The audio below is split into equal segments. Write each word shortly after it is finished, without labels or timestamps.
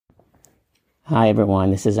Hi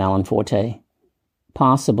everyone, this is Alan Forte.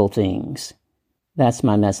 Possible things. That's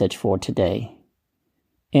my message for today.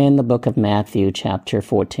 In the book of Matthew, chapter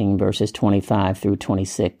 14, verses 25 through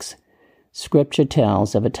 26, Scripture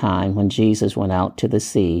tells of a time when Jesus went out to the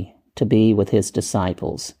sea to be with his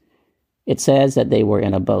disciples. It says that they were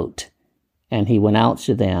in a boat, and he went out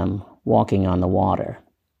to them walking on the water.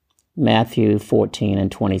 Matthew 14 and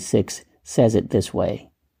 26 says it this way.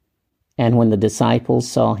 And when the disciples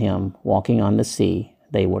saw him walking on the sea,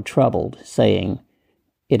 they were troubled, saying,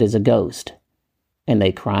 "It is a ghost," and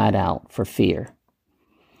they cried out for fear.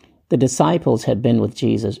 The disciples had been with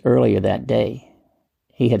Jesus earlier that day.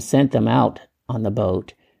 He had sent them out on the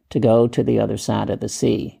boat to go to the other side of the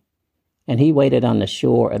sea, and he waited on the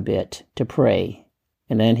shore a bit to pray,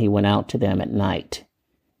 and then he went out to them at night.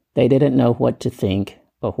 They didn't know what to think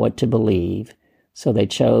or what to believe, so they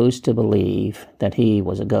chose to believe that he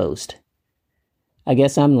was a ghost. I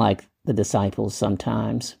guess I'm like the disciples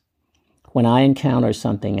sometimes. When I encounter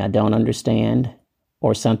something I don't understand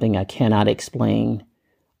or something I cannot explain,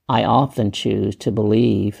 I often choose to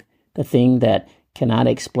believe the thing that cannot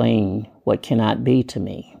explain what cannot be to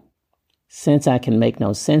me. Since I can make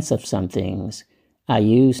no sense of some things, I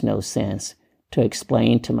use no sense to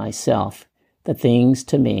explain to myself the things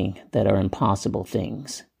to me that are impossible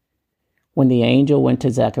things. When the angel went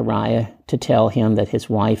to Zechariah to tell him that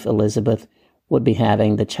his wife Elizabeth would be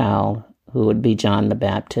having the child who would be John the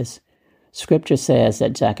Baptist, Scripture says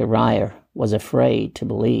that Zechariah was afraid to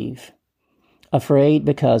believe. Afraid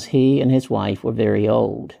because he and his wife were very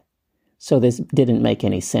old. So this didn't make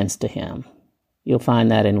any sense to him. You'll find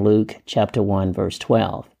that in Luke chapter 1, verse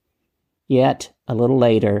 12. Yet, a little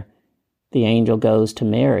later, the angel goes to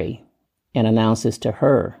Mary and announces to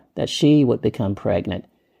her that she would become pregnant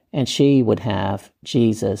and she would have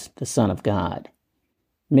Jesus, the Son of God.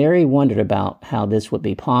 Mary wondered about how this would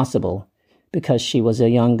be possible because she was a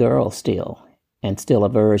young girl still, and still a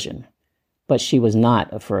virgin, but she was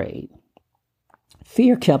not afraid.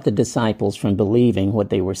 Fear kept the disciples from believing what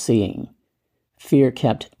they were seeing. Fear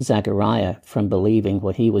kept Zechariah from believing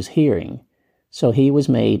what he was hearing, so he was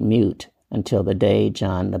made mute until the day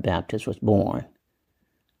John the Baptist was born.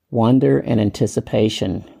 Wonder and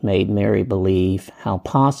anticipation made Mary believe how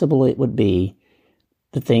possible it would be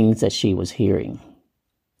the things that she was hearing.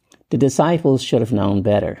 The disciples should have known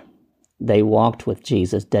better. They walked with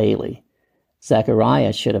Jesus daily.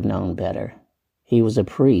 Zechariah should have known better. He was a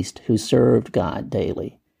priest who served God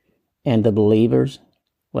daily. And the believers,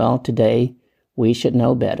 well, today we should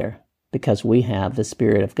know better because we have the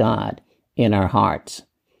Spirit of God in our hearts.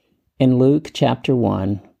 In Luke chapter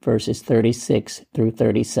 1, verses 36 through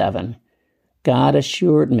 37, God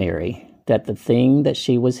assured Mary that the thing that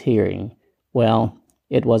she was hearing, well,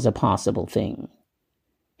 it was a possible thing.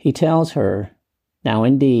 He tells her, "Now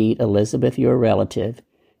indeed Elizabeth, your relative,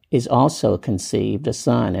 is also conceived a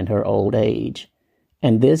son in her old age,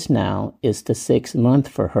 and this now is the 6th month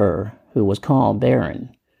for her who was called barren.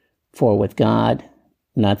 For with God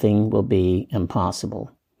nothing will be impossible."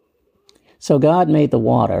 So God made the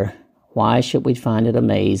water. Why should we find it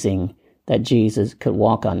amazing that Jesus could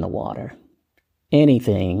walk on the water?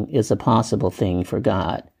 Anything is a possible thing for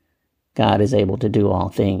God. God is able to do all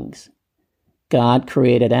things. God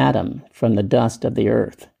created Adam from the dust of the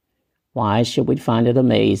earth. Why should we find it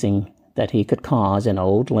amazing that he could cause an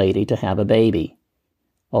old lady to have a baby?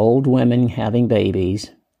 Old women having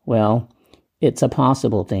babies, well, it's a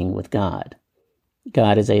possible thing with God.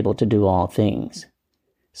 God is able to do all things.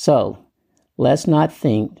 So, let's not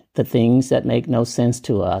think the things that make no sense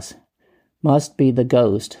to us must be the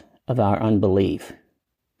ghost of our unbelief.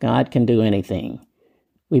 God can do anything.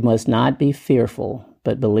 We must not be fearful,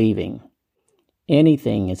 but believing.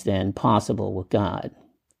 Anything is then possible with God.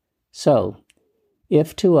 So,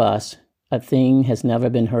 if to us a thing has never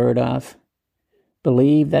been heard of,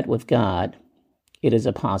 believe that with God it is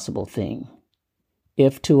a possible thing.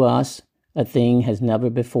 If to us a thing has never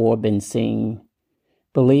before been seen,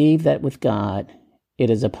 believe that with God it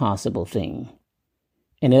is a possible thing.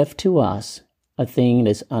 And if to us a thing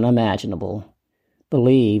is unimaginable,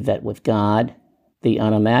 believe that with God the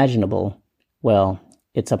unimaginable, well,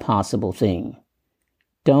 it's a possible thing.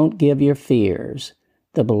 Don't give your fears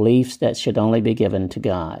the beliefs that should only be given to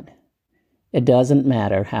God. It doesn't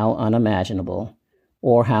matter how unimaginable,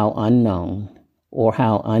 or how unknown, or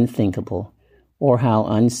how unthinkable, or how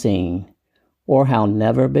unseen, or how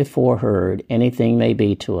never before heard anything may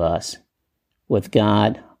be to us. With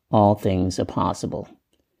God, all things are possible.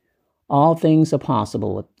 All things are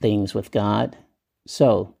possible with things with God.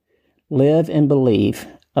 So, live in belief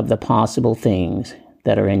of the possible things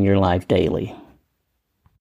that are in your life daily.